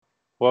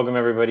welcome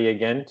everybody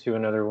again to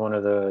another one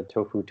of the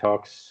Tofu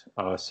Talks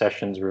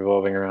sessions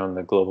revolving around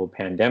the global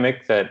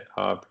pandemic that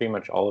pretty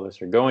much all of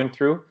us are going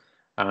through.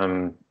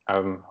 I'm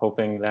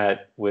hoping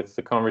that with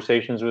the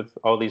conversations with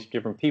all these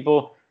different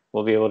people,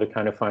 we'll be able to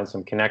kind of find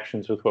some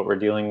connections with what we're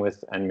dealing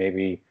with and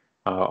maybe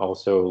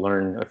also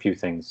learn a few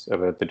things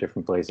about the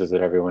different places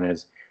that everyone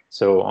is.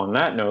 So on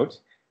that note,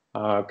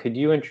 could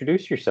you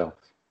introduce yourself?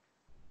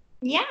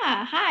 Yeah,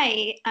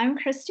 hi, I'm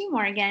Christy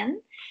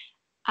Morgan.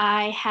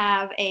 I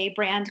have a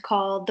brand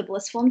called The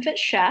Blissful and Fit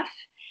Chef,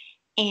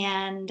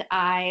 and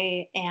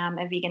I am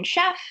a vegan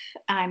chef.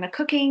 I'm a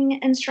cooking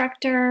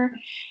instructor,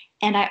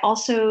 and I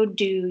also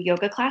do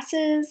yoga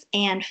classes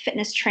and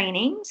fitness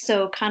training.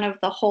 So, kind of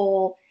the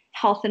whole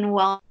health and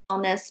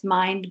wellness,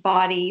 mind,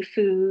 body,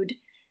 food,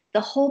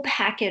 the whole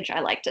package, I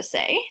like to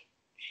say.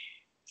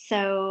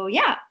 So,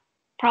 yeah,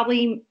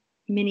 probably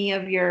many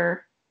of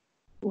your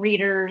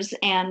readers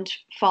and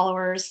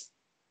followers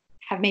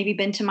have maybe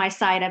been to my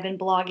site. I've been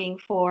blogging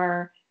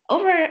for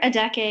over a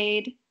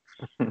decade.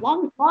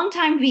 Long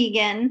time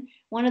vegan,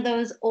 one of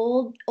those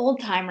old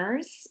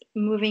timers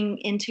moving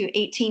into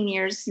 18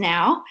 years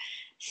now.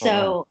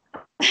 Oh,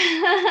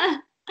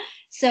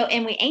 So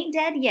and we ain't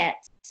dead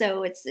yet.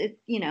 So it's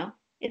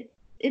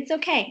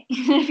okay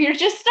if you're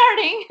just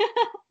starting.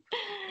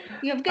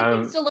 You have good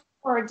wow. things to look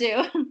forward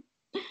to.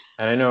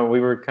 And I know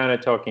we were kind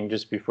of talking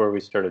just before we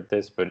started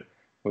this, but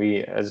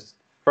as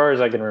far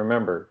as I can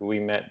remember, we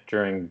met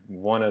during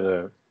one of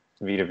the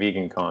Vita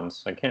Vegan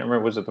cons. I can't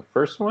remember, was it the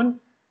first one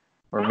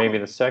or maybe Probably.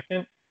 the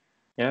second?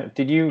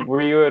 Yeah.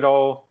 Were you at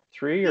all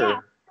three Yeah, or?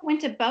 I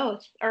went to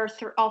both or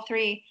all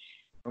three.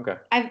 Okay.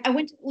 I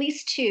went to at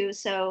least two.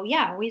 So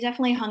yeah, we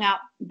definitely hung out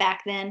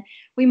back then.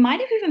 We might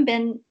have even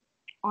been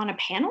on a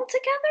panel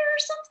together or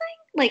something.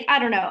 Like, I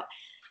don't know.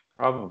 That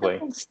Probably.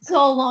 was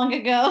so long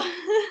ago.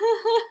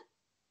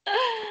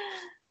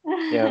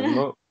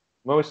 Yeah.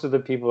 Most of the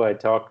people I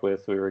talked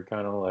with, we were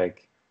kind of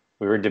like,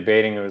 we were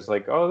debating. It was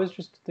like, oh, it was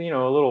just, a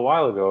little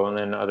while ago. And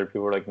then other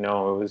people were like,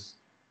 no, it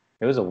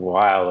was a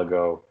while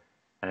ago.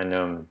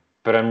 And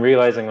but I'm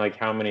realizing like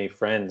how many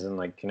friends and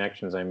like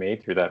connections I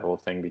made through that whole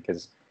thing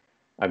because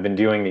I've been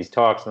doing these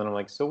talks, and then I'm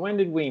like, so when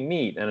did we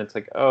meet? And it's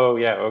like, oh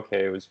yeah,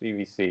 okay, it was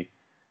VVC.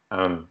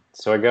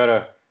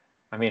 So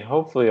I mean,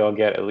 hopefully I'll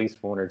get at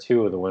least one or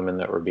two of the women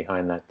that were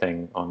behind that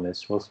thing on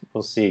this.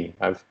 We'll see.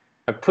 I've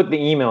put the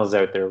emails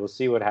out there. We'll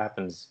see what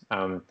happens.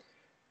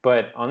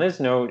 But on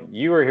this note,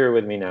 you are here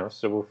with me now,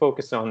 so we'll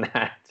focus on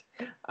that.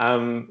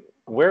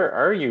 Where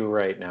are you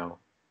right now?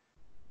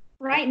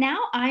 Right now,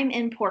 I'm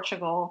in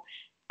Portugal.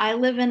 I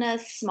live in a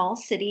small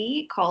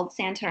city called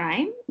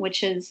Santarém,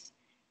 which is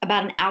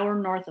about an hour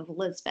north of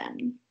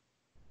Lisbon.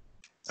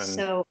 And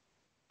So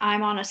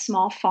I'm on a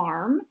small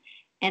farm,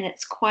 and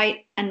it's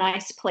quite a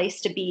nice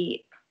place to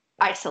be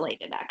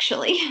isolated,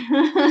 actually.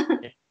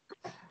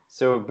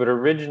 so, but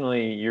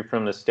originally you're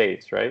from the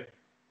States, right?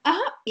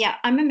 Yeah,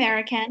 I'm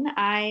American.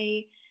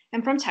 I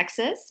am from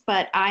Texas,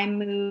 but I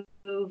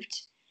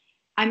moved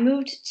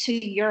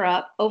to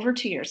Europe over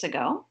 2 years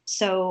ago.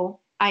 So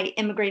I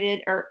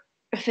immigrated or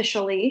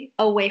officially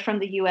away from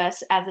the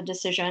US as a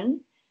decision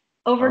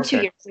over two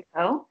Okay. years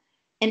ago.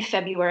 In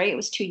February, it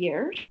was 2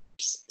 years.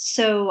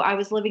 So I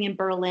was living in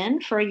Berlin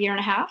for a year and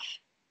a half.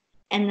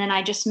 And then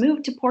I just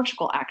moved to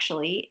Portugal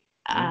actually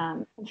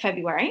Mhm. in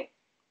February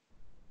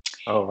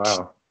Oh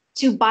wow.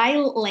 to buy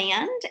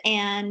land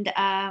and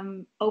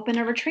open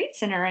a retreat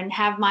center and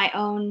have my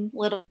own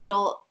little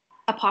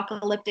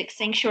apocalyptic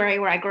sanctuary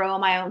where I grow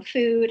my own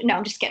food. No,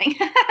 I'm just kidding.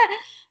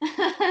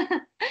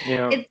 You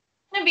know, It's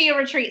going to be a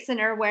retreat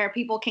center where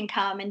people can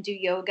come and do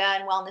yoga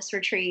and wellness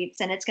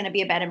retreats, and it's going to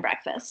be a bed and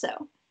breakfast.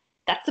 So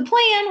that's the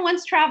plan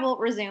once travel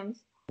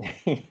resumes.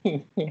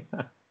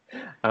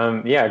 yeah.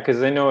 Yeah,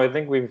 because I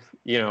think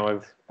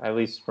I've, at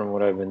least from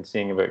what I've been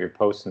seeing about your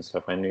posts and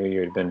stuff, I knew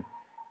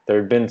there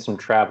had been some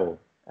travel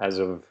as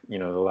of, the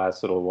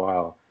last little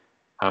while.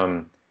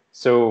 Um,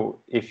 so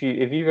if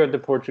you got to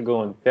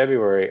Portugal in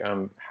February,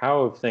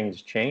 how have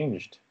things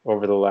changed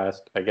over the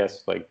last, I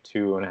guess, like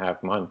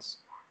 2.5 months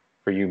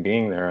for you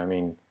being there? I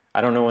mean,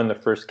 I don't know when the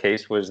first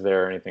case was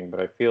there or anything, but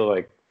I feel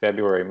like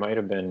February might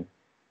have been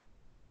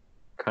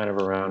kind of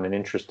around an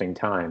interesting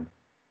time.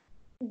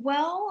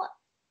 Well,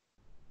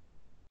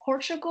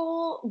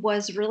 Portugal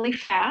was really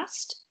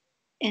fast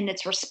in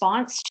its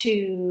response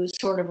to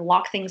sort of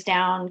lock things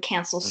down,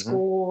 cancel Hmm.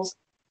 schools,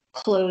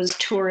 close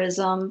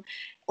tourism,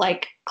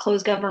 like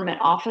close government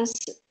office.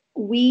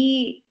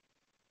 We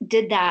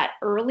did that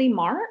early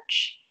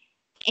March,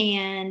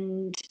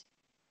 and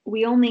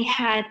we only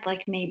had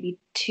like maybe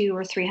 200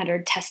 or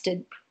 300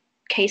 tested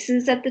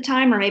cases at the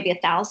time, or maybe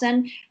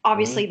 1,000. Hmm.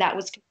 Obviously, that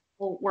was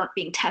people weren't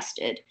being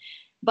tested,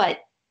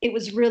 but it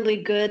was really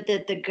good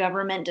that the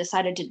government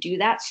decided to do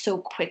that so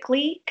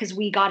quickly because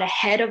we got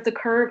ahead of the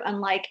curve,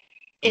 unlike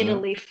Hmm.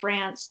 Italy,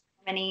 France,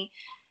 Germany,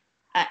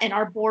 and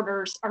our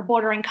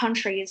bordering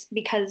countries,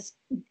 because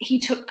he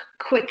took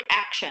quick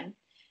action.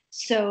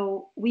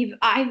 So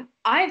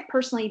I've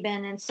personally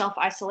been in self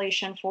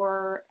isolation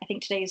for, I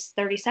think today's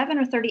 37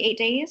 or 38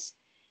 days,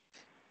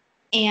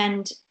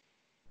 and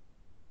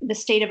the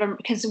state of,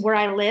 because where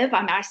I live,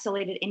 I'm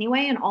isolated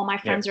anyway, and Yeah. all my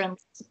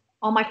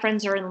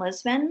friends are in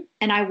Lisbon,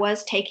 and I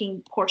was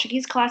taking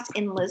Portuguese class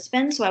in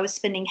Lisbon, so I was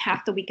spending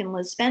half the week in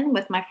Lisbon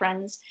with my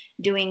friends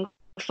doing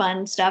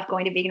fun stuff,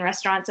 going to vegan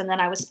restaurants, and then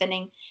I was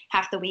spending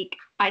half the week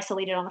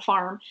isolated on the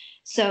farm.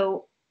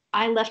 So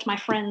I left my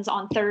friends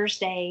on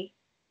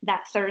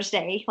that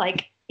Thursday,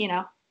 like,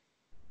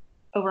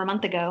 over a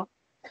month ago.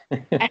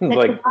 I said,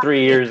 Like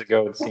 3 years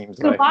ago, it seems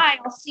like. goodbye,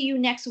 I'll see you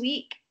next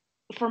week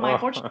for my Oh.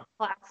 Portuguese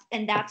class.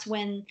 And that's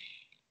when,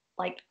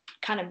 like,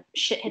 kind of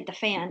shit hit the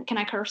fan. Can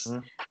I curse?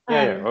 Yeah,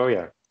 yeah. Oh,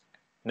 yeah.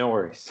 No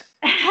worries.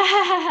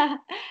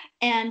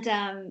 And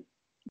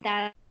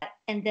that,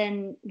 and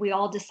then we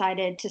all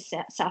decided to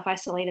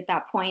self-isolate at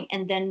that point.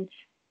 And then,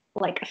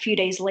 like, a few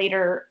days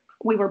later,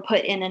 we were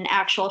put in an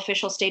actual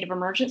official state of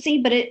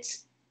emergency. But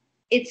it's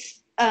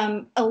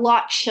a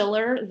lot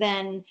chiller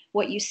than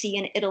what you see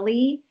in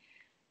Italy,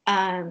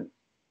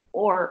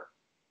 or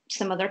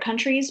some other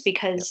countries,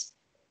 because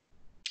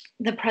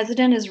the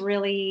president is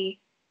really,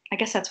 I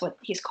guess that's what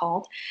he's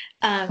called.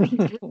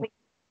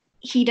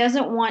 He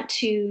doesn't want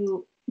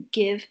to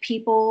give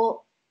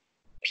people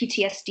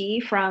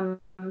PTSD from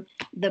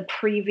the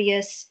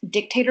previous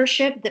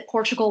dictatorship that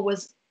Portugal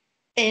was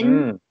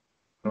in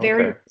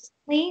very Okay.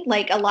 recently.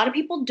 Like, a lot of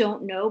people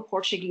don't know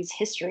Portuguese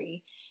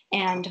history.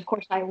 And of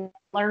course, I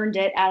learned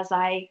it as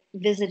I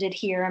visited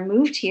here and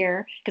moved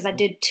here, because I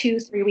did 2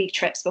 3 week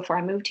trips before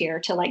I moved here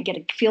to, like, get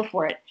a feel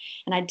for it.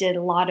 And I did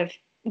a lot of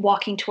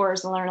walking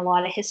tours and learn a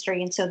lot of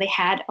history. And so they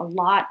had a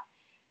lot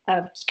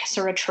of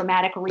sort of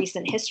traumatic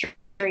recent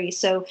history.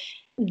 So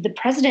the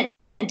president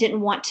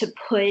didn't want to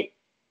put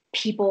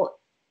people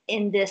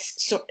in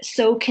this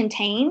so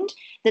contained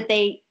that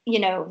they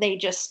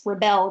just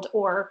rebelled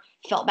or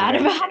felt bad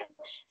Right. about it.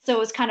 So it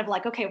was kind of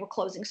like, okay, we're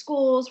closing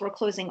schools, we're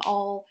closing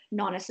all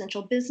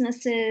non-essential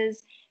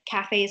businesses,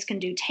 cafes can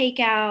do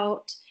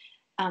takeout.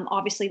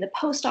 Obviously, the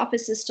post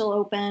office is still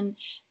open,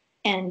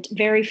 and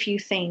very few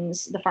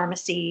things, the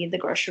pharmacy, the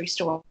grocery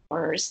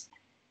stores.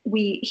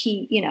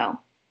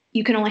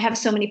 You can only have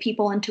so many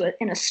people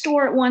in a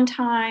store at one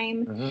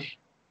time. Mm-hmm.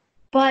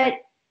 But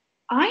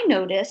I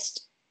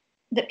noticed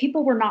that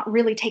people were not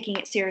really taking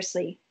it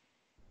seriously.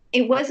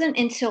 It wasn't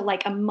until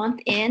like a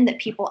month in that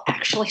people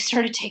actually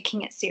started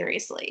taking it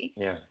seriously.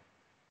 Yeah.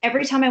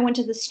 Every time I went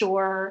to the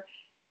store,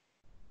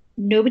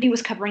 nobody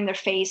was covering their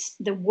face.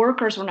 The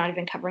workers were not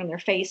even covering their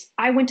face.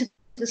 I went to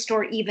the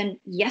store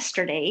even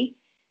yesterday,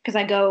 because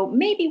I go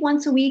maybe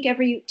once a week,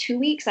 every 2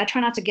 weeks. I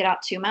try not to get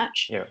out too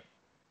much. Yeah.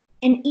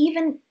 And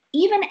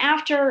even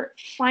after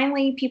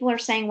finally people are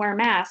saying wear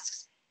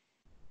masks,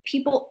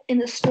 people in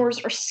the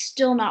stores are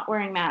still not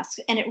wearing masks.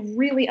 And it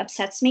really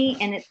upsets me.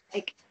 And it's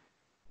like,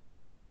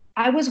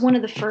 I was one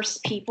of the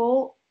first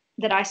people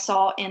that I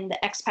saw in the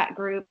expat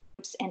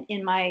groups and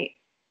in my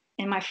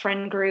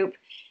friend group.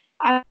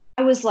 I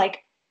was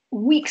like,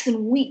 weeks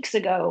and weeks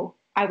ago,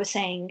 I was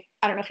saying,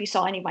 I don't know if you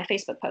saw any of my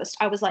Facebook posts.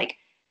 I was like,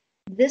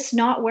 this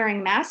not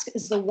wearing masks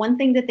is the one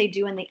thing that they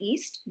do in the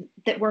East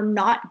that we're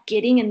not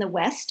getting in the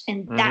West.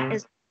 And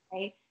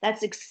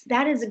Mm-hmm.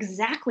 that is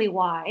exactly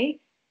why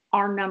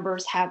our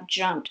numbers have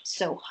jumped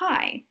so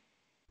high,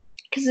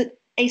 because it's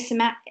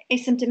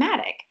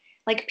asymptomatic.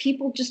 Like,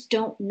 people just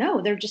don't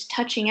know. They're just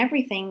touching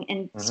everything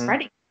and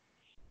spreading.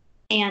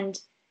 And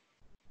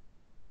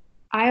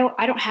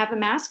I don't have a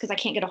mask because I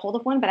can't get a hold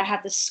of one, but I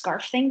have this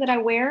scarf thing that I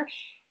wear.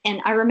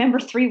 And I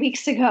remember 3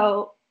 weeks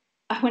ago,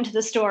 I went to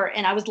the store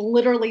and I was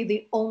literally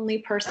the only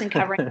person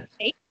covering my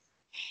face.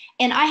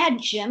 And I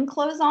had gym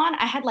clothes on.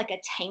 I had like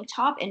a tank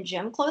top and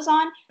gym clothes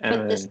on,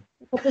 but this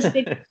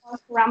big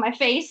scarf around my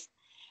face.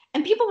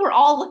 And people were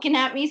all looking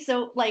at me,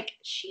 so like,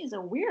 she is a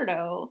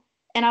weirdo.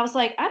 And I was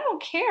like, I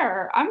don't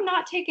care. I'm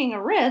not taking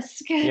a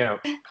risk. Yeah.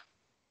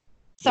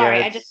 Sorry,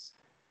 Yeah. I just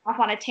off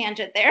on a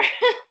tangent there.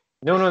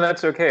 No,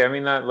 that's okay. I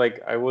mean,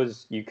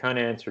 you kind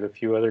of answered a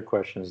few other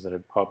questions that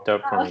had popped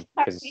up for me,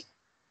 because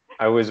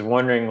I was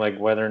wondering, like,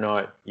 whether or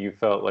not you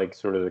felt like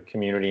sort of the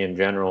community in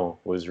general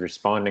was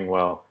responding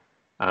well.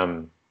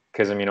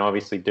 Because I mean,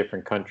 obviously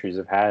different countries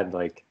have had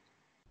like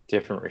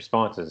different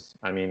responses.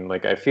 I mean,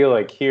 like, I feel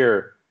like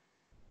here,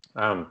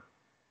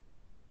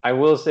 I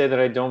will say that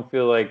I don't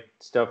feel like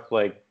stuff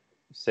like,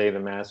 say, the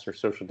mask or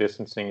social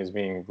distancing is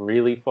being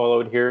really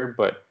followed here.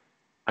 But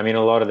I mean,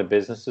 a lot of the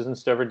businesses and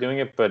stuff are doing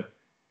it. But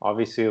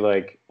obviously,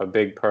 like, a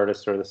big part of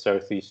sort of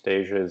Southeast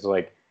Asia is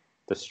like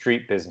the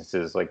street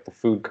businesses, like the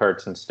food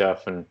carts and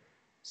stuff. And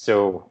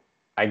so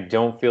I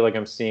don't feel like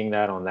I'm seeing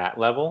that on that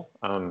level.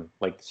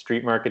 Like, the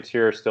street markets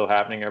here are still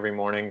happening every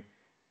morning,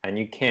 and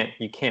you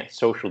can't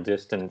social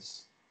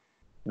distance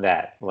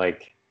that.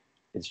 Like,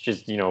 it's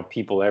just,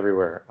 people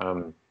everywhere.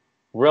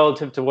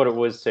 Relative to what it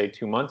was, say,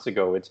 2 months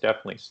ago, it's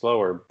definitely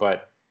slower,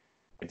 but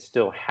it's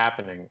still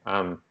happening.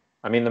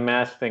 I mean, the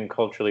mask thing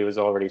culturally was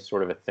already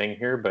sort of a thing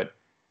here, but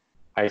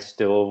I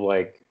still,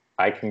 like,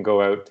 I can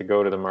go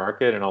to the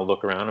market and I'll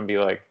look around and be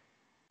like,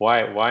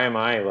 why am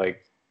I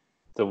like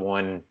the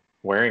one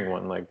wearing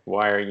one? Like,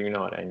 why are you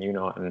not and you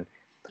not? And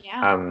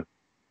Yeah.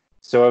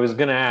 so I was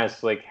gonna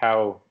ask, like,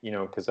 how,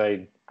 because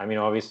I mean,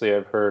 obviously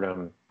I've heard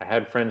I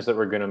had friends that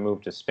were going to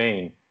move to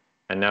Spain,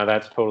 and now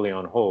that's totally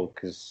on hold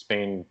because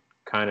Spain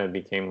kind of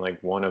became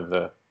like one of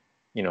the,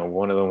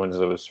 one of the ones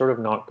that was sort of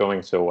not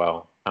going so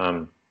well.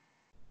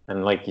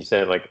 And like you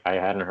said, like I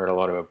hadn't heard a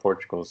lot about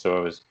Portugal, so I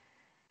was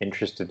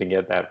interested to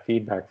get that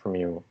feedback from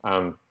you.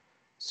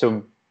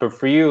 So, but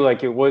for you,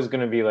 like it was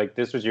going to be like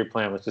this was your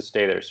plan was to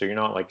stay there, so you're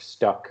not like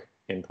stuck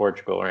in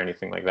Portugal or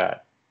anything like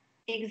that.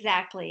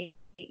 Exactly.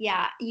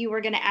 Yeah, you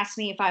were going to ask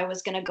me if I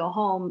was going to go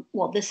home.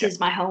 Well, this Yeah. is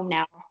my home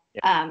now.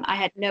 Yeah. I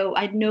had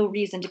no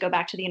reason to go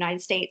back to the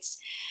United States.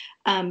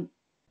 Um,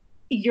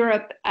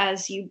 Europe,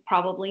 as you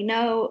probably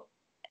know,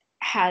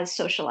 has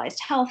socialized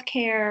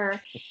healthcare,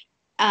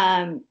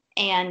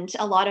 and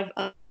a lot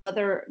of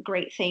other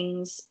great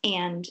things.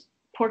 And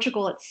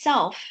Portugal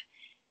itself,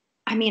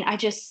 I mean,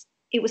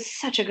 it was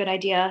such a good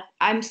idea.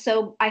 I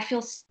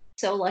feel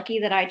so lucky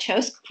that I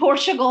chose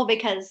Portugal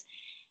because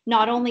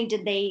not only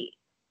did they,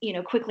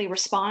 quickly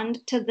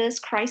respond to this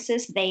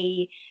crisis,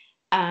 they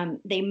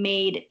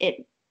made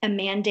it a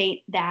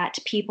mandate that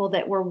people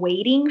that were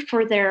waiting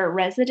for their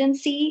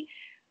residency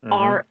Mm-hmm.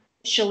 are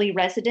officially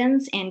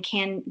residents and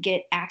can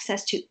get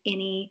access to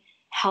any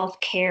health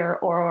care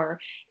or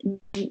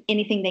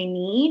anything they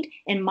need.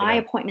 And my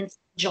Yeah. appointment's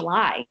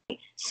July.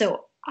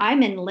 So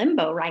I'm in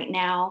limbo right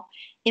now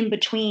in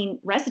between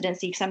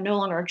residency because I'm no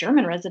longer a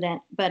German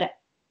resident, but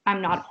I'm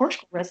not a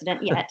Portugal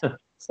resident yet.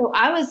 So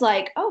I was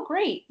like, oh,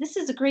 great. This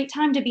is a great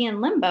time to be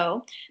in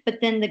limbo. But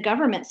then the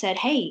government said,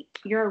 hey,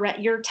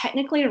 you're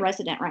technically a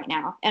resident right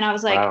now. And I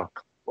was like, Wow.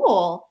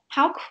 cool.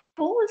 How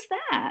cool is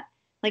that?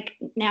 Like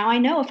now I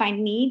know if I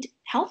need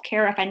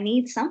healthcare, if I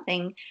need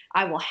something,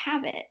 I will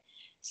have it.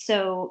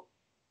 So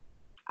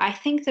I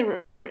think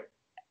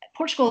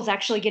Portugal is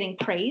actually getting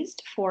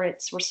praised for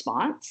its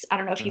response. I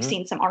don't know if you've Mm-hmm.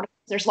 seen some articles.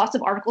 There's lots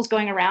of articles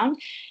going around,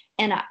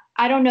 and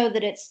I don't know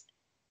that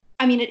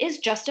I mean, it is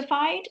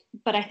justified,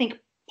 but I think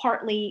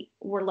partly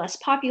we're less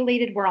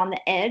populated. We're on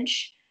the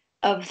edge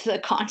of the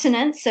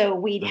continent, so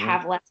we'd Mm-hmm.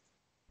 have less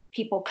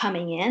people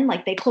coming in.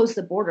 Like they close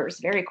the borders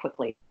very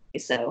quickly.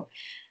 So,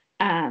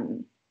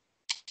 um,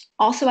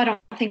 also, I don't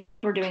think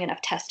we're doing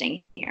enough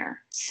testing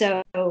here.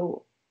 So,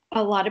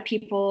 a lot of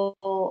people,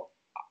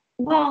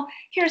 well,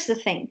 here's the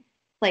thing.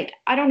 Like,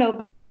 I don't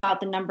know about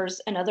the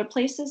numbers in other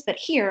places, but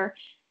here,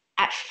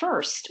 at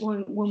first,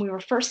 when we were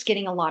first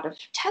getting a lot of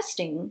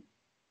testing,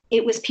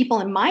 it was people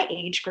in my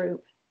age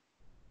group,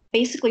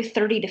 basically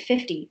 30 to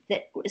 50,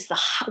 that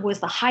was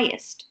the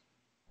highest.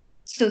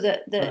 So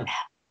the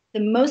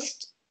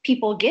most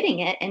people getting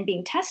it and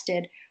being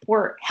tested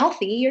were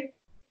healthy,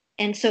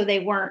 and so they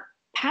weren't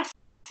passing,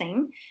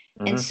 and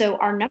Mm-hmm. so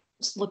our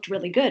numbers looked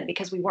really good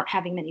because we weren't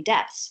having many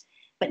deaths.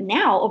 But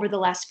now, over the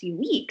last few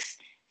weeks,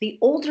 the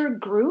older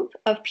group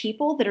of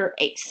people that are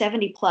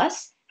 70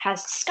 plus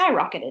has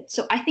skyrocketed.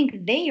 So I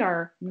think they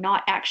are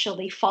not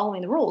actually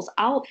following the rules.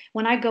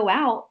 When I go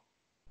out,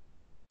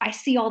 I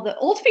see all the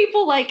old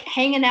people like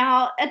hanging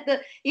out at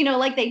the,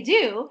 like they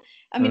do.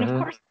 I mean, of Mm-hmm.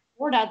 course,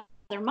 bored out of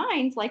their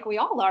minds like we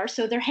all are.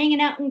 So they're hanging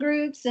out in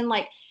groups and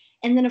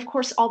then of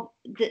course, all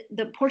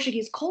the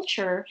Portuguese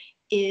culture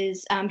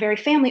is very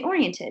family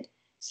oriented.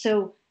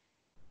 So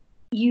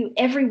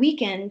every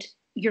weekend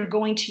you're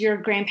going to your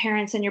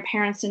grandparents and your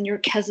parents and your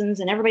cousins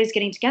and everybody's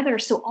getting together.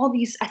 So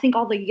I think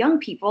all the young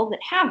people that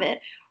have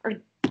it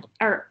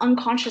are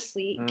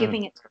unconsciously Mm.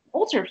 giving it to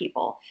older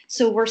people.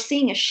 So we're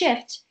seeing a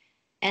shift,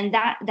 and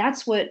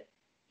that's what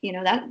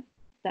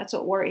that's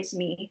what worries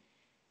me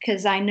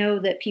because I know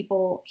that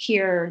people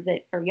here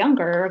that are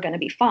younger are going to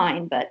be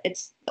fine, but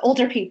it's the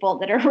older people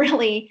that are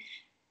really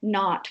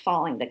not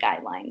following the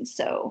guidelines.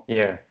 So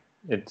Yeah.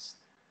 It's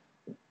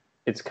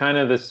it's kind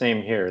of the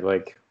same here.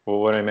 Like, well,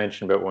 what I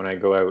mentioned about when I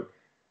go out,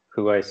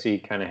 who I see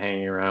kind of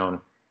hanging around,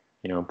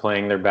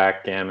 playing their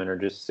backgammon or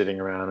just sitting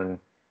around and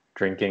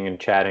drinking and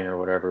chatting or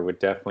whatever would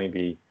definitely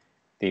be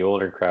the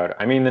older crowd.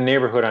 I mean, the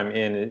neighborhood I'm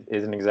in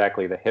isn't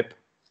exactly the hip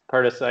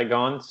part of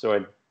Saigon, so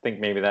I think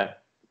maybe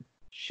that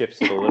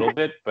shifts it a little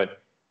bit,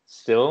 but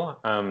still.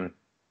 And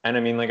I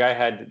mean, like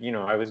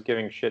I was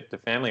giving shit to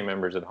family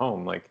members at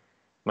home. Like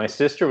my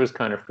sister was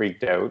kind of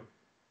freaked out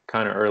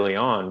kind of early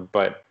on,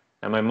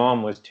 and my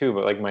mom was too,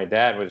 but like my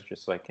dad was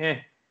just like,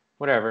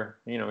 whatever.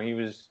 He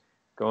was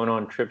going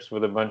on trips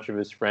with a bunch of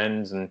his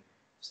friends and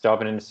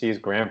stopping in to see his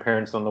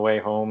grandparents on the way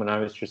home. And I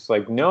was just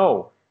like,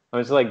 no. I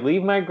was like,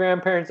 leave my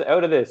grandparents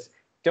out of this.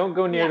 Don't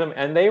go near yeah, them.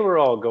 And they were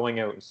all going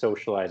out and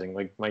socializing.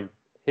 Like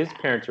his yeah.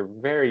 parents are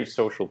very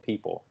social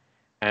people.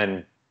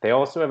 And they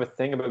also have a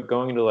thing about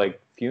going to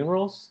like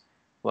funerals.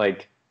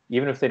 Like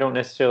even if they don't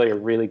necessarily are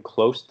really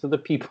close to the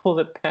people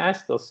that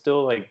passed, they'll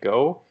still like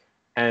go.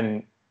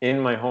 And in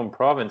my home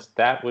province,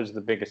 that was the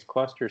biggest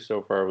cluster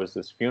so far was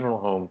this funeral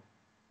home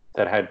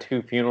that had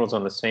two funerals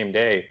on the same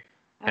day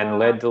and Uh,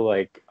 led to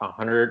like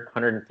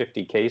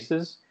 150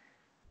 cases.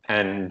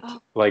 And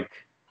oh, like,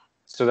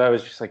 so that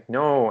was just like,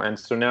 no. And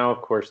so now,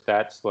 of course,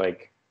 that's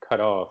like cut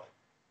off.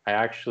 I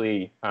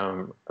actually,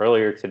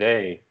 earlier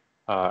today,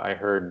 I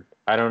heard,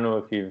 I don't know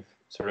if you've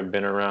sort of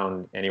been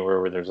around anywhere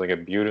where there's like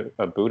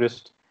a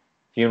Buddhist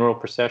funeral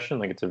procession.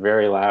 Like it's a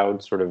very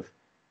loud sort of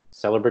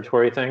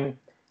celebratory thing.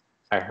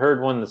 I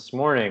heard one this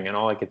morning, and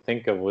all I could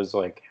think of was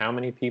like, how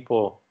many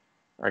people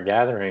are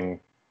gathering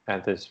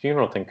at this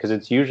funeral thing? Because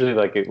it's usually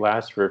like it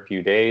lasts for a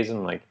few days,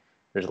 and like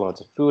there's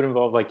lots of food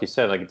involved. Like you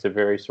said, like it's a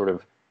very sort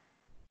of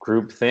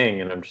group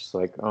thing, and I'm just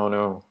like, oh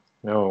no,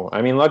 no.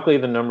 I mean, luckily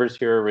the numbers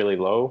here are really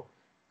low,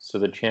 so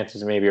the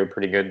chances maybe are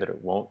pretty good that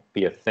it won't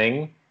be a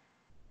thing.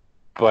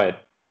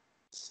 But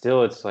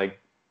still, it's like,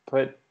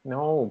 but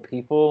no,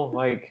 people,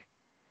 like,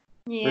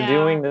 we're Yeah.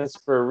 doing this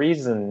for a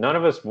reason. None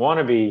of us want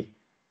to be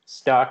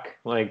stuck.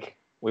 Like,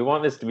 we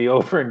want this to be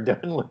over and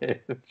done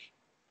with.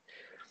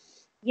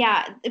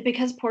 Yeah,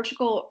 because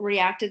Portugal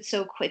reacted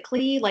so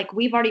quickly, like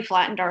we've already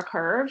flattened our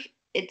curve.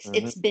 It's Hmm.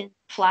 it's been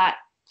flat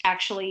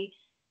actually.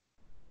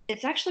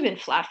 It's actually been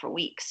flat for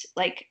weeks.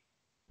 Like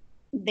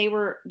they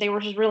were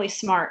just really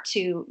smart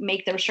to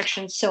make the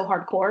restrictions so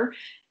hardcore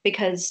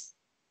because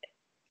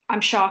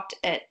I'm shocked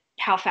at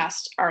how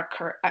fast our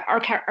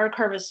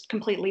curve has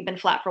completely been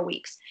flat for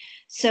weeks.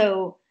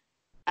 So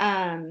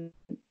um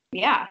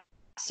yeah,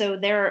 so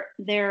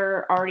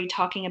they're already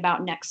talking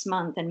about next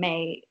month in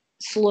May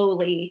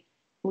slowly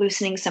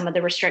loosening some of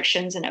the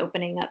restrictions and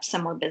opening up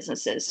some more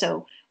businesses.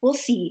 So we'll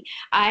see.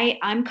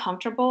 I'm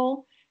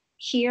comfortable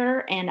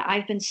here and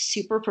I've been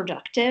super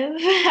productive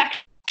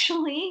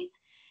actually,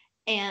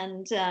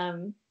 and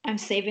I'm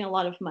saving a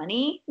lot of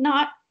money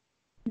not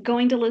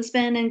going to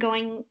Lisbon and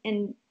going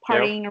and Yep.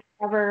 partying or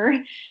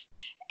whatever.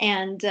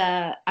 And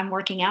I'm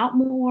working out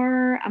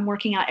more. I'm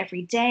working out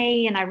every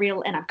day, and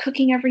I'm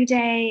cooking every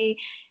day,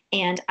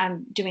 and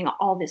I'm doing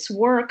all this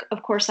work.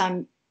 Of course,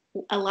 I'm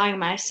allowing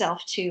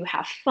myself to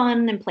have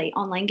fun and play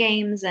online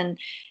games and,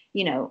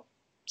 you know,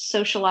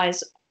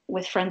 socialize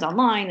with friends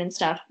online and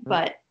stuff.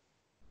 But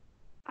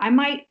I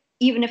might,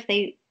 even if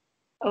they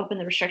open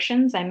the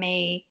restrictions, I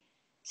may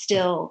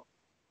still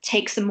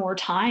take some more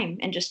time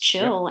and just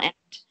Yep. chill and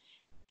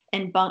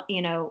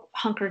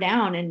hunker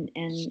down, and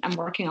I'm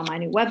working on my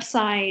new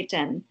website,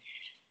 and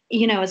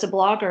as a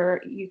blogger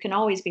you can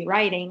always be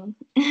writing.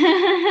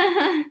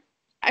 I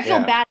feel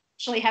Yeah. bad,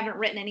 actually haven't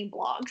written any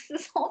blogs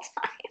this whole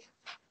time.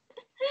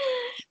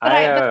 but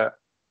I I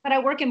but I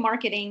work in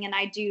marketing, and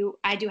I do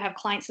have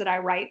clients that I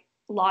write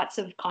lots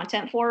of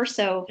content for,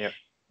 so yep.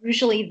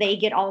 usually they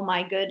get all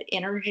my good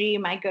energy,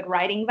 my good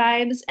writing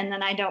vibes, and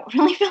then I don't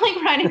really feel like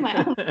writing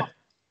my own.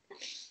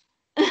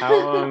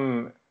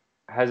 How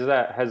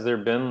has there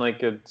been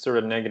like a sort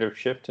of negative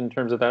shift in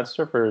terms of that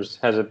stuff, or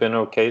has it been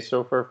okay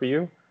so far for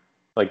you?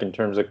 Like in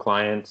terms of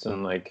clients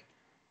and like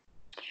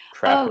Oh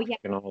traffic yeah,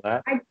 and all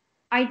that? I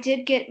I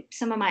did get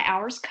some of my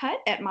hours cut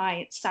at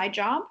my side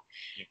job.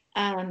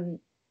 Um,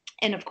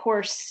 and of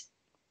course,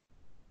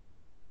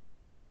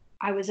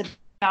 I was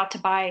about to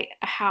buy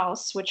a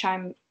house, which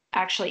I'm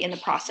actually in the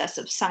process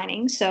of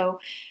signing. So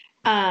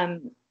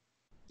um,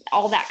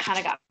 all that kind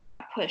of got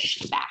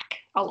pushed back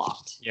a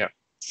lot. Yeah.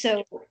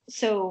 So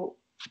so,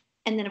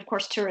 and then of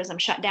course tourism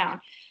shut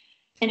down,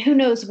 and who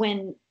knows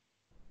when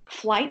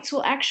flights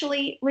will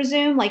actually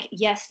resume. Like,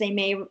 yes, they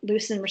may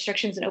loosen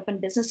restrictions and open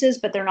businesses,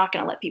 but they're not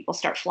going to let people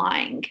start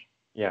flying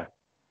Yeah.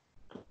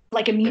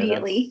 like Yeah,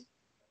 immediately.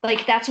 that's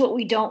Like that's what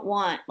we don't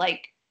want.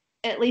 Like,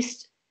 at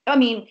least, I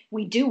mean,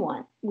 we do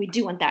want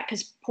that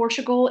because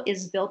Portugal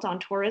is built on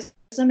tourism,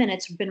 and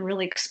it's been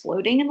really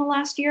exploding in the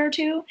last year or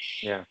two.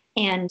 yeah.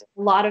 And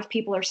a lot of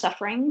people are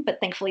suffering, but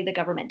thankfully the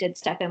government did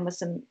step in with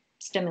some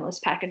stimulus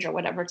package or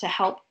whatever to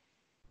help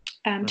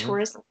Hmm.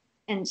 tourists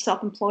and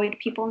self-employed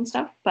people and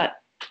stuff. But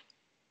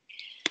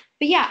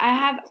yeah,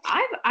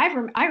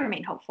 I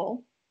remain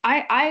hopeful.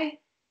 I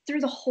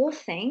through the whole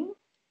thing,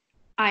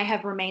 I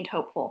have remained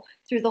hopeful.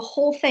 Through the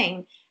whole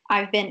thing,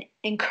 I've been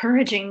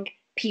encouraging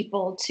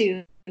people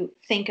to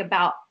think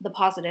about the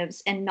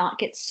positives and not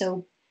get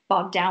so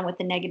bogged down with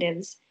the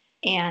negatives,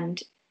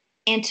 and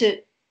and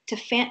to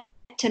fan,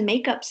 to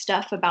make up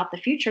stuff about the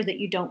future that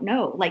you don't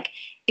know. Like,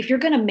 if you're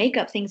going to make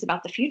up things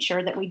about the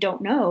future that we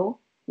don't know,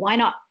 why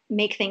not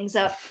make things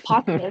up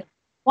positive?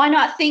 Why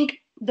not think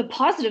the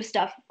positive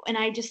stuff? And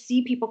I just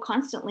see people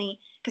constantly,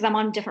 because I'm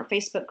on different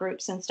Facebook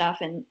groups and stuff,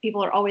 and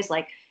people are always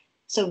like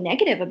so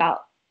negative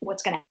about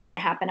what's going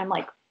to happen. I'm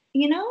like,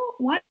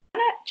 why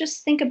not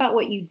just think about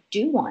what you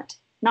do want,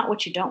 not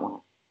what you don't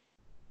want?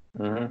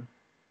 Hmm.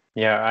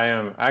 Yeah, I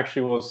am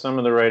actually, well, some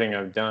of the writing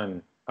I've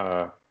done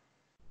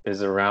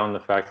is around the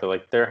fact that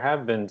like there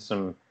have been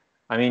some,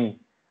 I mean,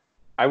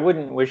 I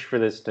wouldn't wish for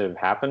this to have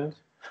happened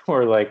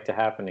or like to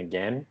happen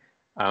again.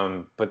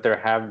 But there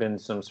have been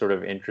some sort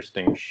of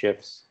interesting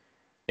shifts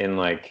in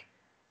like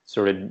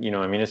sort of,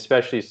 I mean,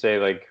 especially say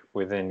like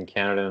within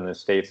Canada and the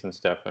States and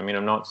stuff. I mean,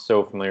 I'm not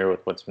so familiar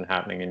with what's been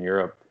happening in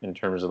Europe in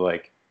terms of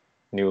like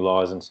new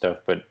laws and stuff,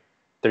 but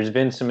there's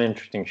been some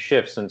interesting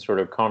shifts and sort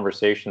of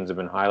conversations have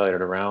been highlighted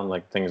around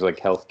like things like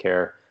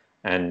healthcare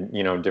and,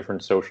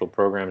 different social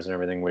programs and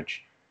everything,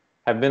 which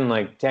have been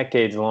like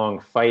decades long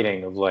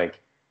fighting of like,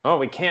 oh,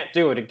 we can't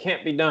do it, it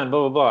can't be done,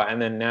 blah, blah, blah.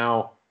 And then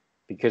now,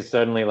 because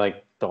suddenly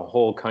like the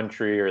whole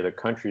country or the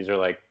countries are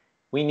like,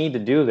 we need to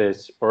do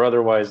this, or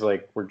otherwise,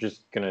 like, we're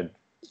just gonna,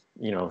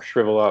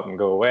 shrivel up and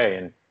go away.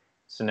 And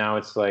so now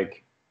it's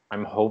like,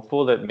 I'm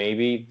hopeful that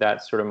maybe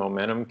that sort of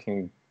momentum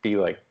can be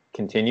like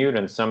continued,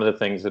 and some of the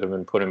things that have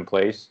been put in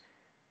place,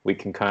 we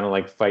can kind of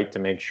like fight to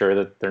make sure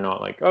that they're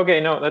not like, okay,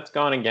 no, that's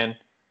gone again.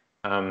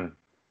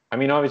 I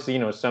mean, obviously,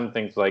 some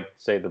things like,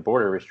 say, the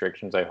border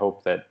restrictions, I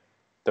hope that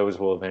those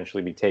will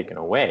eventually be taken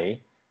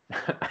away.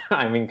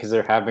 I mean, because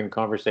there have been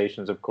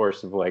conversations, of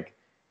course, of like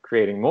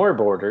creating more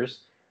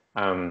borders.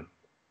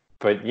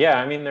 But yeah,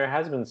 I mean, there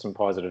has been some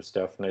positive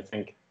stuff, and I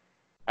think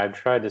I've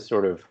tried to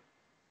sort of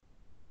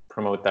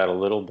promote that a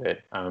little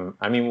bit.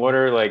 I mean, what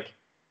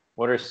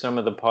are some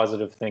of the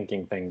positive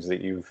thinking things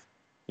that you've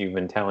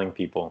been telling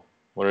people?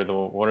 What are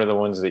the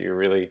ones that you're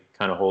really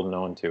kind of holding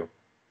on to?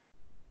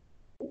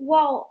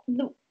 Well,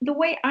 the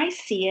way I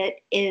see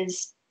it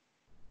is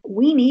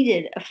we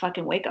needed a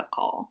fucking wake up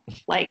call.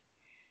 Like,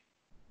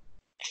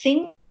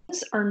 things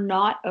are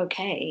not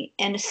okay,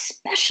 and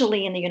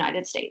especially in the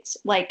United States.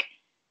 Like,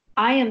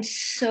 I am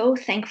so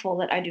thankful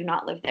that I do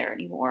not live there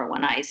anymore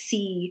when I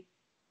see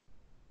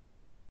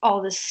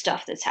all this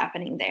stuff that's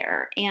happening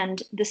there.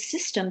 And the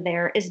system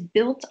there is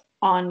built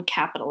on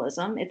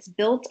capitalism. It's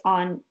built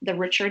on the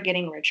richer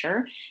getting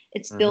richer.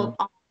 It's Mm-hmm. built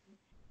on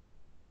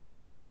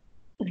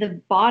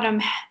the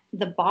bottom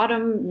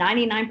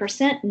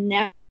 99%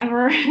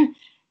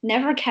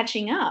 never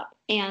catching up.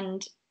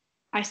 And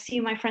I see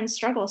my friends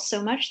struggle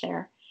so much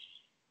there.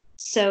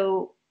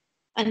 So,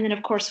 and then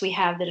of course we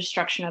have the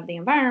destruction of the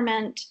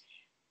environment,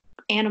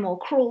 animal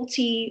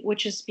cruelty,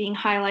 which is being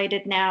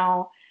highlighted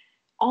now,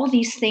 all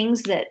these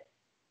things that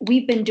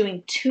we've been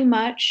doing too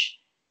much.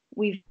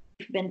 We've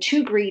been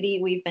too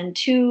greedy. We've been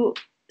too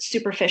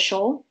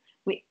superficial.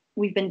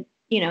 We've been,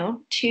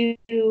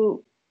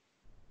 too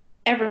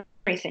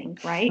everything,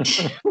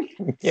 right?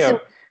 Yeah.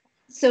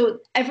 so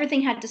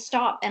everything had to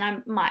stop.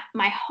 And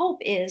my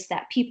hope is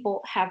that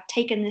people have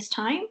taken this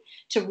time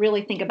to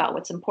really think about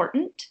what's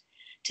important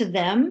to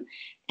them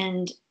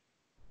and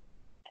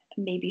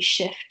maybe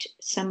shift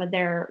some of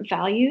their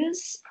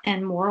values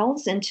and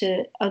morals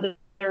into other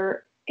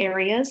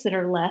areas that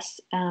are less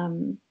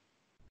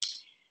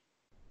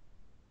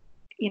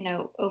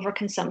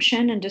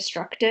overconsumption and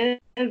destructive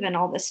and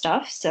all this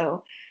stuff.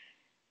 So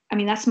I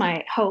mean, that's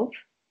my hope.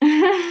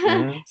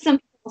 Mm-hmm. Some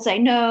people say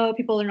no,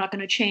 people are not going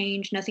to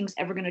change, nothing's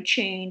ever going to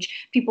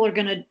change, people are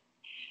going to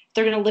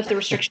they're going to lift the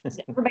restrictions,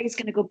 everybody's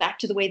going to go back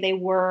to the way they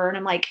were. And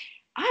I'm like,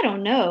 I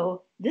don't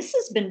know, this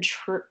has been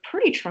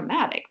pretty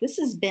traumatic. This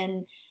has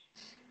been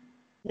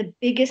the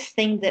biggest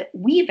thing that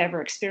we've ever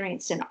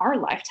experienced in our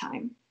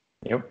lifetime.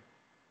 Yep.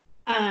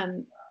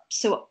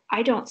 So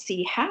I don't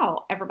see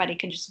how everybody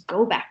can just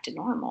go back to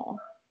normal.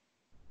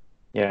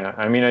 Yeah.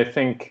 I mean, I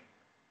think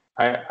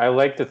I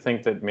like to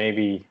think that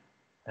maybe,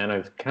 and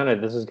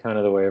this is kind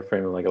of the way I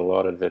frame it, like a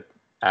lot of the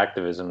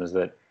activism is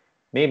that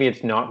maybe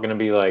it's not going to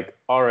be like,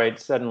 all right,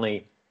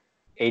 suddenly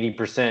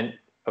 80%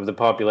 of the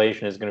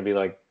population is going to be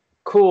like,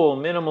 cool,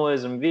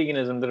 minimalism,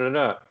 veganism, da da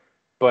da.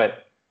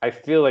 But I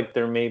feel like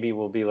there maybe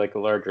will be like a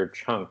larger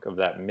chunk of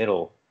that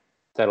middle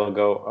that'll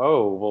go,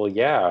 oh, well,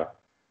 yeah,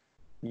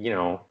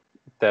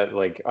 that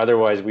like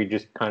otherwise we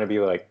just kind of be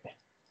like,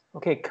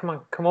 okay, come on,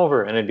 come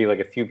over. And it'd be like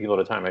a few people at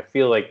a time. I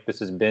feel like this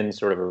has been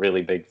sort of a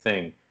really big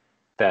thing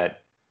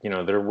that,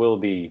 there will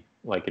be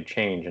like a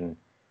change. And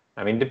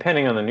I mean,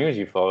 depending on the news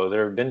you follow,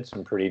 there have been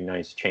some pretty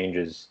nice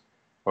changes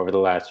over the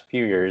last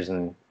few years.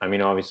 And I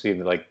mean, obviously,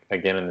 like,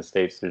 again, in the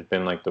States, there's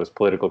been like those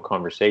political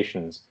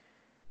conversations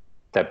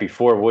that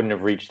before wouldn't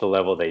have reached the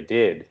level they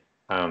did.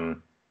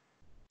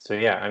 So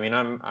yeah, I mean,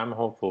 I'm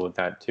hopeful with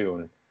that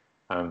too.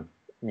 And,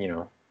 you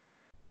know,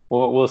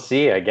 we'll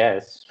see, I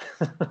guess.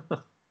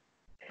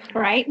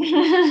 Right.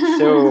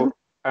 So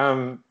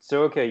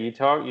okay, you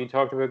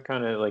talked about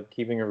kind of like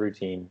keeping a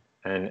routine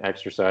and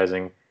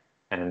exercising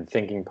and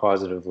thinking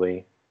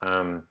positively.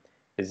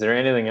 Is there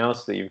anything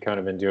else that you've kind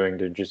of been doing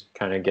to just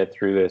kind of get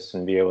through this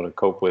and be able to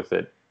cope with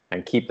it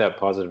and keep that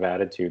positive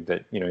attitude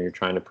that, you're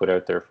trying to put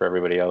out there for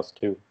everybody else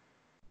too?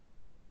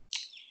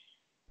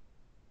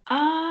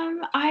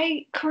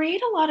 I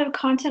create a lot of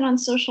content on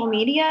social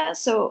media,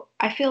 so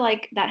I feel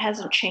like that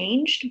hasn't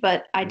changed,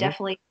 but I Hmm.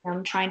 definitely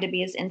am trying to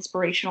be as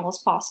inspirational as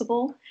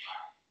possible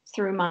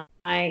through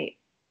my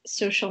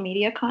social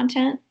media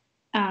content.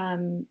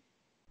 Um,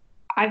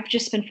 I've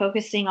just been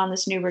focusing on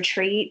this new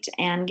retreat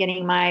and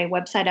getting my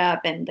website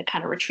up and the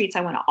kind of retreats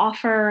I want to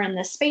offer and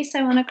the space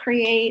I want to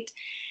create.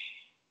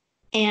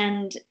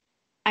 And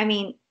I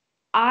mean,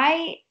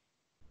 I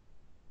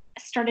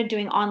started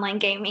doing online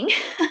gaming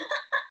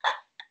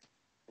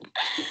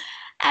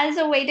as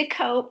a way to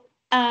cope.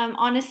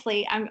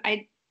 Honestly,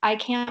 I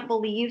can't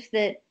believe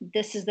that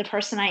this is the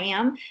person I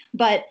am,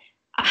 but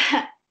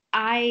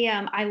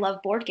I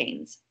love board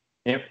games.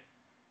 Yep.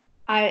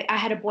 I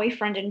had a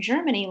boyfriend in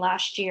Germany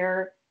last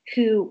year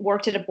who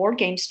worked at a board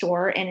game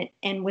store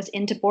and was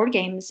into board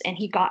games, and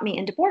he got me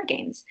into board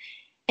games.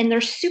 And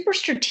they're super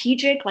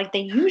strategic, like they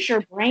use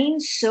your brain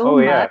so Oh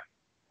yeah. much.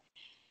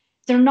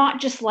 They're not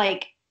just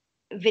like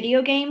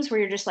video games where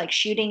you're just like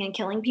shooting and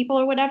killing people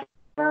or whatever.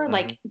 Hmm.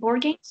 Like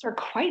board games are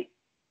quite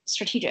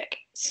strategic.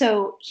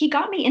 So he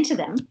got me into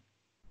them.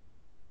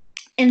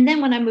 And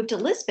then when I moved to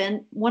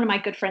Lisbon, one of my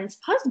good friends'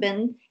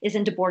 husband is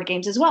into board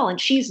games as well,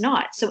 and she's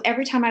not. So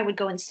every time I would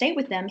go and stay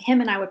with them,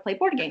 him and I would play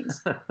board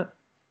games.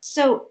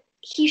 So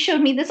he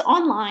showed me this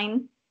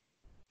online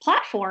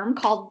platform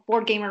called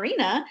Board Game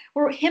Arena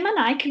where him and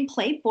I can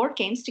play board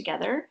games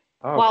together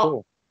Oh, while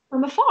cool.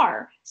 from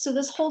afar. So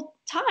this whole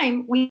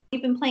time we've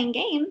been playing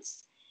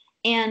games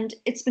and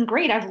it's been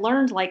great. I've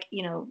learned like,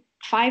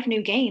 5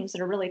 new games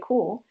that are really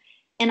cool.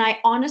 And I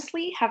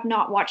honestly have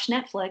not watched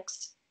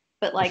Netflix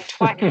but like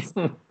twice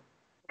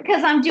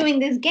because I'm doing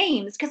these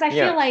games because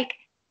Yeah.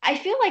 I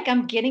feel like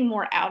I'm getting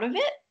more out of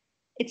it.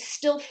 It's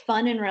still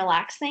fun and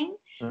relaxing,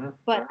 Mhm.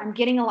 but I'm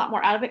getting a lot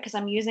more out of it because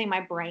I'm using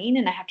my brain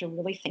and I have to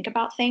really think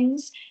about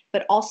things.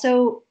 But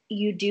also,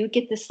 you do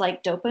get this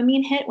like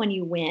dopamine hit when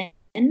you win,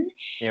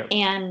 Yeah.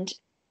 and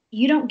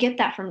you don't get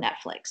that from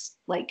Netflix.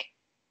 Like,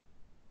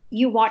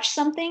 you watch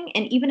something,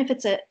 and even if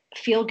it's a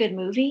feel good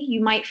movie,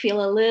 you might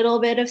feel a little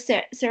bit of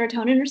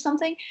serotonin or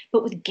something.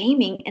 But with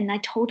gaming, and I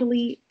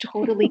totally,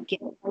 totally get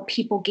why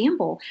people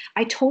gamble.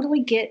 I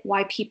totally get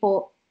why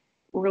people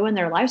ruin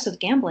their lives with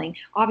gambling.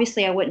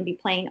 Obviously, I wouldn't be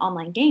playing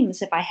online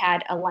games if I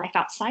had a life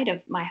outside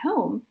of my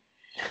home.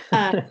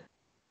 Uh,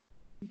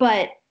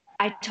 but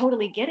I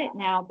totally get it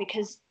now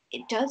because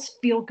it does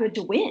feel good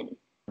to win.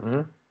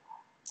 Hmm.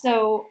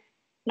 So,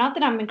 not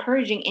that I'm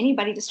encouraging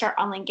anybody to start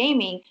online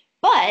gaming,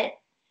 but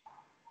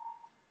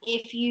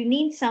if you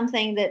need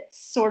something that's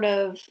sort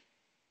of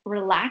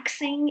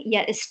relaxing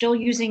yet is still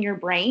using your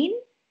brain,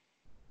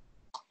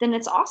 then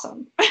it's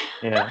awesome.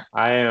 Yeah.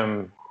 I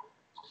am.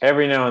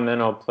 Every now and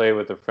then I'll play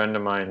with a friend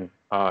of mine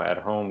at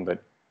home,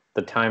 but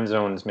the time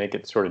zones make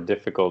it sort of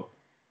difficult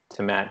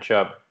to match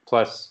up.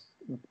 Plus,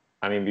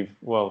 I mean,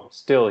 well,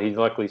 still, he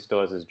luckily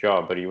still has his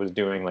job, but he was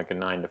doing like a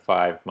 9 to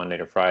 5 Monday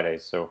to Friday,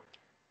 so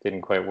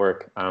didn't quite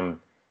work.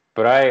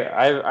 But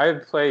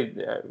I've played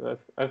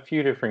a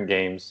few different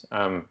games.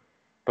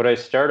 But I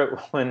started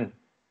one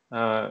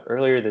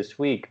earlier this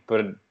week.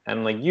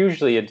 And like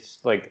usually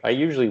it's like I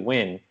usually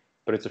win,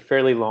 but it's a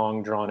fairly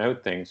long, drawn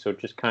out thing, so it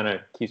just kind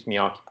of keeps me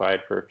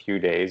occupied for a few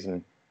days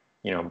and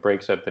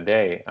breaks up the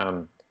day.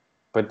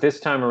 But this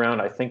time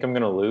around, I think I'm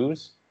gonna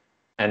lose,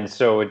 and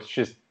so it's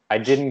just I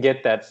didn't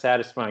get that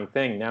satisfying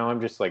thing. Now I'm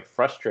just like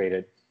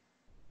frustrated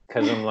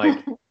because I'm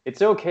like,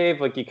 it's okay if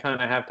like you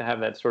kind of have to have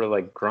that sort of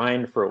like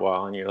grind for a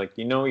while, and you're like,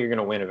 you're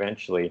gonna win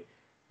eventually.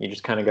 You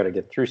just kind of got to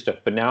get through stuff.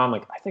 But now I'm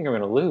like, I think I'm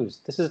gonna lose.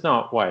 This is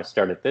not why I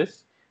started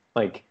this.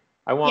 Like,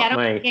 I Yeah, I want don't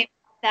my get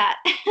that.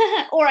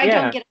 Or I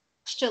don't yeah, get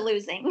attached to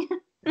losing.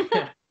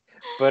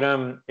 but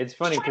it's Just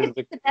funny trying to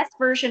because be the best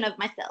version of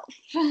myself.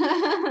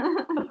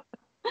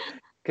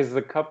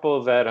 the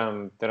couple that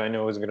I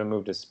know is gonna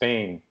move to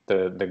Spain,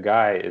 the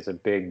guy is a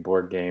big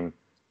board game.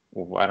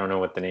 I don't know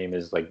what the name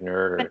is, like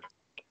nerd or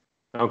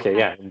okay,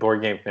 yeah,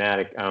 board game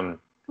fanatic.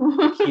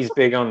 Like he's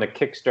big on the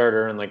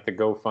Kickstarter and like the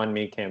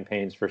GoFundMe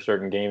campaigns for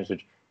certain games,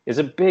 which is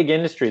a big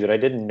industry that I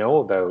didn't know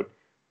about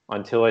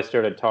until I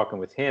started talking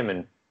with him.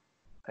 And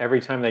every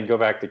time they'd go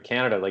back to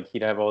Canada, like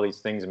he'd have all these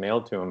things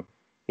mailed to him.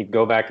 He'd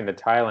go back into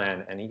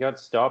Thailand, and he got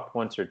stopped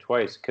once or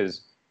twice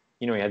because,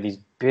 he had these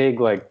big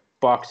like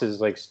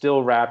boxes like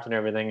still wrapped and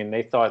everything, and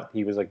they thought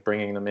he was like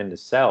bringing them in to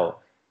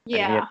sell, and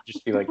he had Yeah. to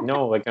just be like,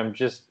 no, like I'm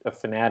just a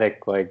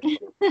fanatic, like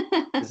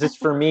is this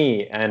for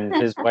me? And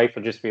his wife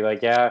would just be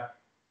like, yeah,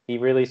 he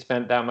really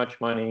spent that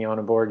much money on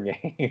a board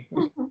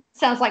game.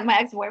 Sounds like my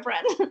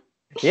ex-boyfriend.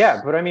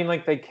 Yeah, but I mean,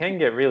 like they can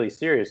get really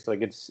serious.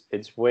 Like it's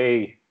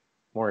way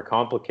more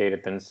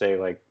complicated than say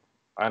like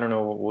I don't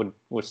know,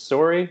 was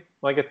Sorry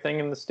like a thing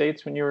in the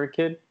States when you were a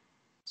kid?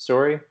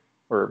 Sorry,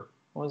 or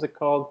what was it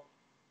called?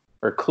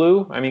 Or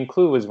Clue? I mean,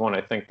 Clue was one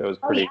I think that was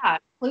Oh pretty. yeah,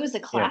 Clue is a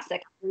Yeah,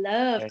 classic. I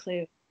love yeah,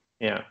 Clue.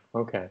 yeah.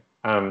 Okay.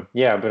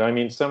 Yeah, but I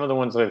mean, some of the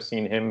ones I've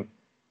seen him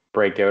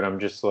break out, I'm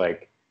just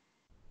like,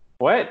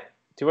 what?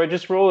 Do I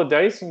just roll a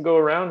dice and go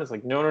around? It's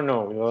like, no, no,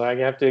 no. Well, I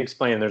have to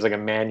explain. There's like a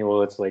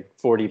manual. It's like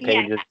 40 Yeah,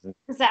 pages.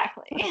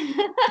 exactly.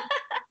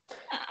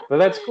 But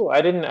that's cool.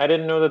 I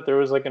didn't know that there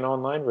was like an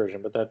online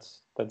version, but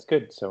that's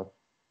good. So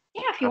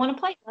Yeah, if you uh, want to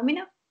play, let me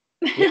know.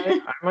 yeah,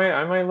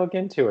 I might look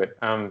into it.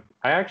 I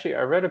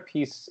read a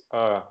piece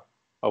a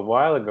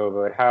while ago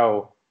about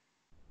how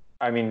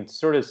I mean,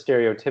 sort of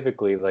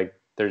stereotypically, like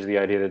there's the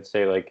idea that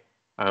say like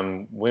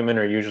women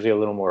are usually a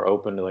little more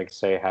open to like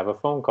say have a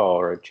phone call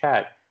or a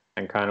chat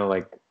and kind of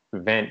like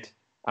vent.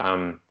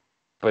 Um,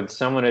 but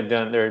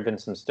there had been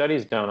some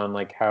studies done on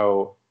like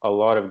how a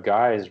lot of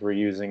guys were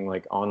using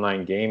like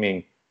online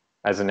gaming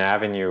as an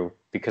avenue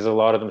because a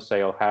lot of them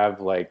say I'll have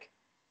like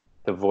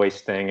the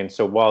voice thing, and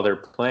so while they're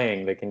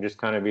playing, they can just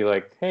kind of be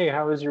like, "Hey,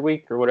 how was your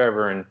week?" or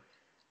whatever, and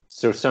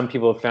so some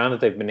people have found that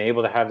they've been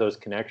able to have those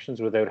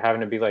connections without having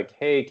to be like,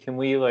 "Hey, can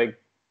we like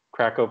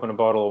crack open a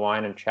bottle of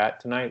wine and chat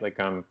tonight? Like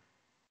I'm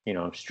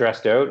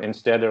stressed out."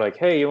 Instead, they're like,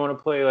 "Hey, you want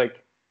to play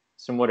like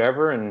some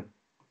whatever?" And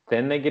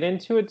then they get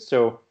into it.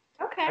 So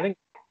I Okay. think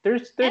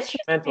there's some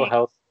mental Interesting.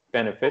 health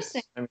Interesting. benefits.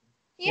 I mean,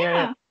 yeah, yeah.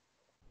 Yeah.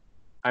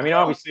 I mean,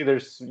 Cool. obviously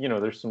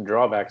there's some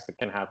drawbacks that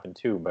can happen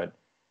too, but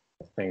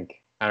I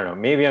think I don't know.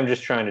 Maybe I'm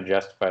just trying to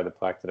justify the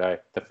fact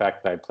that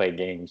I play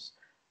games,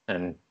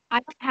 and I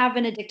don't have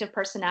an addictive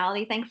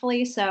personality,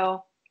 thankfully,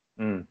 so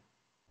Mm.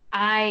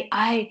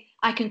 I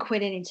can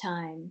quit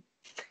anytime.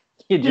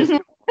 You just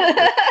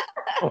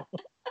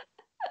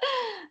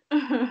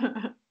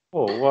cool.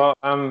 Well,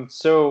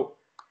 so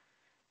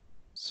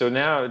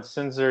now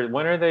since they're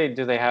when are they?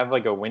 Do they have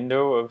like a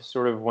window of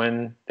sort of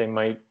when they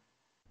might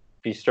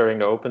be starting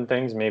to open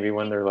things? Maybe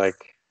when they're like,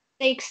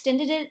 They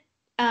extended it.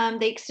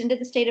 They extended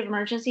the state of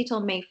emergency till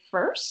May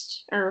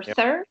 1st or yep.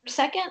 3rd,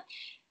 2nd,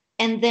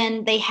 and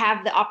then they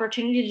have the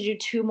opportunity to do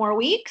 2 more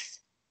weeks,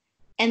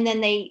 and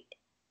then they,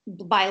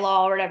 by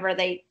law or whatever,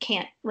 they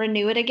can't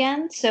renew it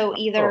again. So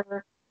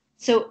Oh,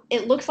 so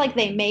it looks like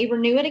they may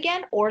renew it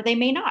again or they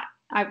may not.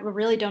 I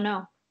really don't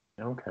know.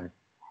 okay.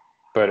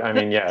 But I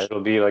But mean, yeah, it'll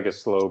be like a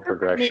slow for sure by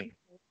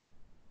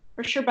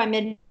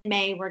progression.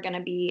 mid-May, we're going to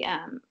be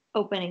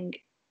opening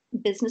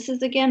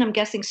businesses again. I'm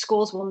guessing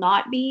schools will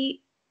not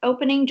be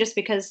opening just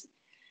because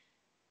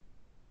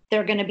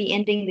they're going to be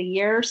ending the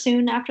year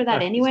soon after that I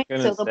was anyway.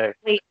 gonna So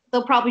say,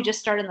 they'll probably just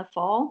start in the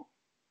fall.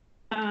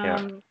 yeah.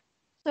 Um,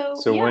 so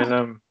So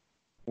yeah,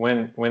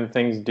 when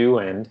things do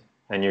end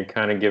and you're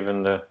kind of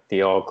given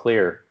the all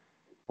clear,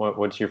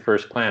 what's your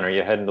first plan? Are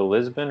you heading to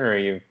Lisbon, or are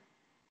you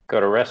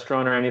got a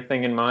restaurant or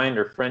anything in mind,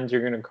 or friends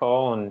you're gonna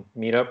call and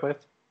meet up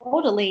with?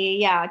 totally.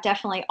 Yeah,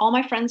 definitely. All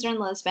my friends are in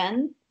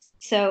Lisbon.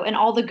 So, and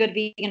all the good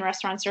vegan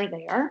restaurants are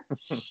there.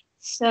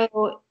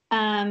 So,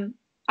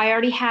 I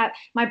already have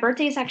my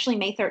birthday is actually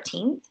May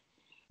 13th,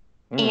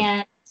 Mm,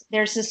 and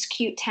there's this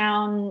cute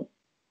town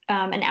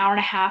an hour and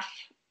a half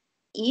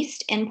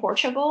east in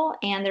Portugal,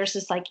 and there's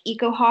this like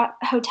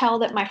hotel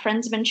that my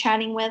friend's been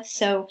chatting with.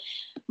 So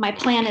my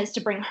plan is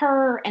to bring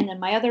her and then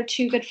my other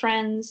two good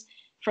friends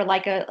for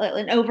like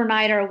an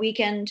overnight or a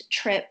weekend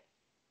trip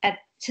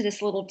to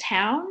this little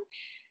town.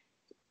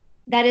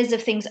 That is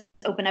if things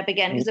open up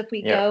again, because if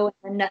we yeah. go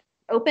and nothing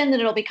open, then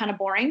it'll be kind of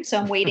boring. So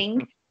I'm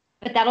waiting,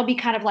 but that'll be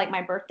kind of like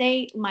my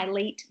birthday, my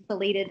late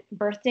belated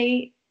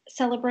birthday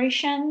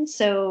celebration.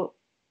 So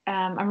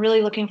I'm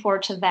really looking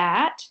forward to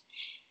that.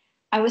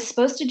 I was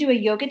supposed to do a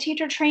yoga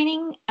teacher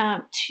training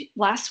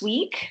last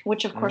week,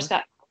 which of course Mm,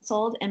 got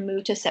canceled and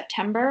moved to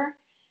September.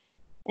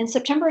 And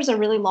September is a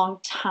really long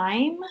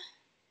time.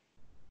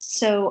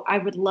 So I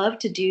would love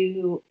to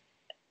do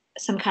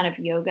some kind of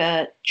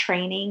yoga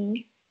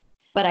training,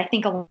 but I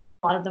think a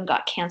lot of them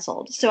got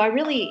canceled. So I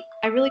really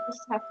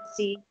just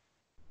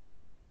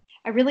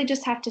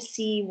have to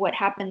see what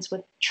happens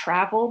with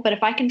travel. But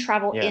if I can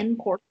travel yeah. in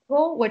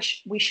Portugal,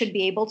 which we should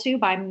be able to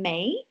by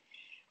May,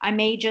 I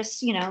may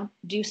just,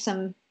 do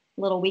some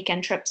little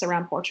weekend trips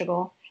around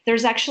Portugal.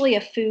 There's actually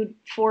a food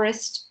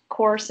forest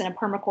course and a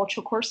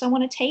permaculture course I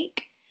want to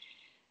take.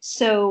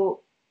 So,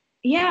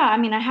 yeah, I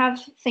mean, I have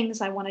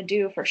things I want to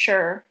do for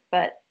sure,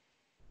 but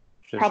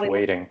Just probably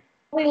waiting.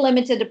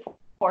 limited to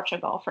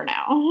Portugal for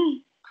now,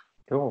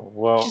 Cool.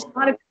 which is Well,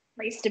 not a good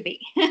place to be.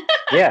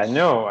 yeah,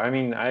 no, I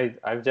mean,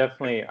 I've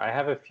definitely I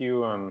have a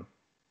few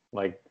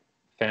like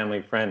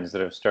family friends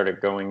that have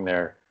started going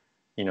there,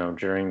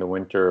 during the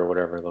winter or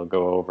whatever. They'll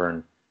go over,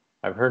 and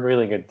I've heard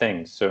really good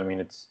things. So I mean,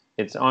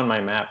 it's on my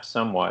map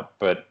somewhat,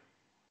 but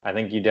I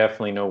think you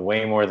definitely know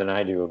way more than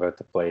I do about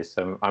the place.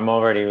 I'm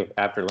already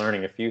after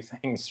learning a few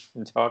things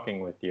from talking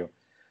with you.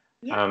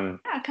 Yeah,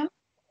 Um, come.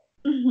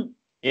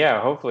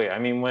 yeah, hopefully. I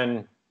mean,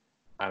 when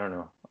I don't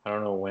know. I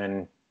don't know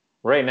when.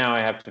 Right now, I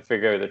have to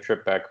figure out the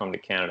trip back home to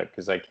Canada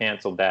because I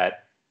canceled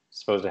that. It's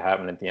supposed to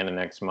happen at the end of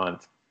next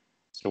month.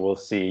 So we'll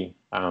see.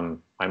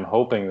 I'm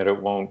hoping that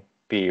it won't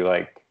be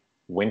like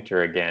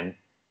winter again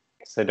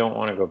because I don't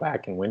want to go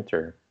back in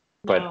winter.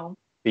 But No.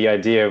 the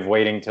idea of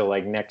waiting till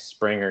like next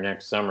spring or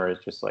next summer is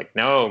just like,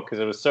 no, because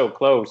it was so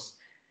close.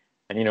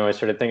 And, I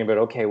started thinking about,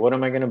 okay, what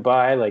am I going to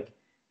buy? Like,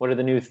 what are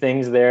the new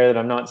things there that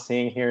I'm not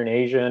seeing here in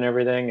Asia and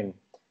everything?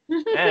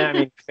 And I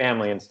mean,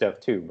 family and stuff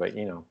too, but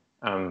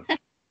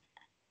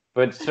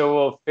but so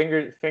well,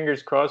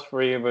 fingers crossed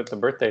for you about the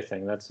birthday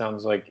thing. That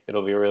sounds like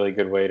it'll be a really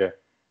good way to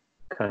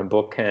kind of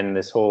bookend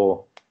this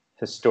whole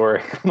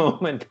historic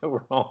moment that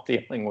we're all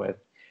dealing with.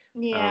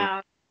 Um,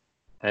 Yeah.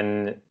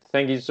 and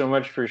thank you so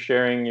much for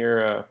sharing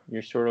your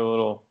sort of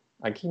little.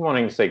 I keep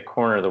wanting to say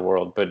corner of the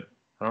world, but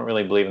I don't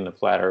really believe in the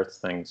flat Earth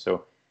thing.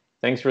 So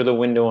thanks for the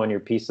window on your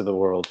piece of the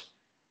world.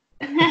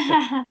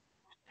 And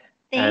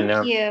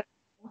Thank you.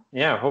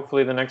 yeah,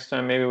 hopefully the next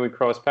time maybe we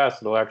cross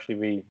paths, it'll actually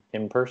be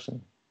in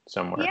person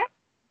somewhere. Yeah.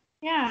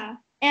 Yeah.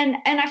 And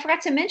I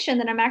forgot to mention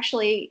that I'm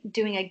actually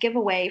doing a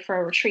giveaway for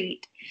a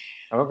retreat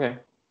Okay.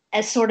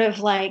 as sort of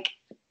like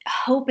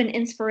hope and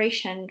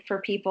inspiration for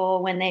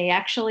people when they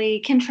actually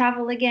can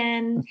travel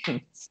again.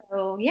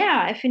 So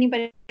yeah, if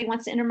anybody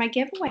wants to enter my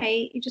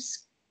giveaway, you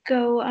just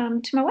go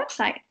to my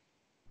website.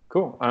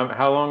 Cool.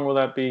 How long will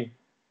that be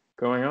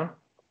going on?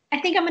 I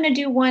think I'm going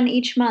to do one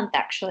each month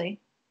actually.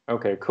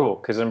 Okay, cool.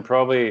 Because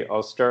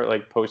I'll start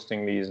like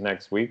posting these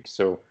next week,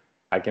 so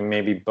I can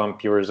maybe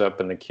bump yours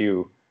up in the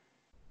queue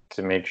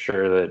to make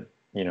sure that,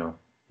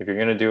 if you're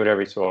gonna do it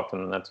every so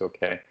often, then that's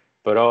okay.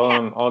 But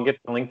Yeah, I'll get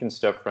the link and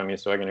stuff from you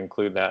so I can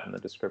include that in the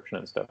description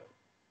and stuff.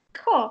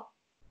 cool.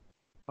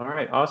 All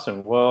right,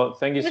 awesome. Well,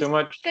 thank you It so was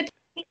much. good to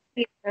meet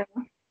you.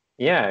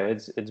 Yeah,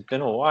 it's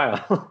been a while.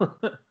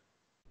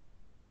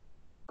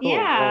 Cool. Well,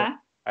 Yeah.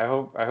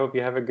 I hope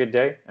you have a good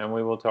day, and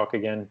we will talk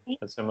again Thank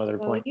at some other you.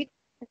 point.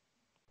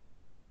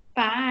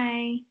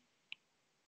 Bye.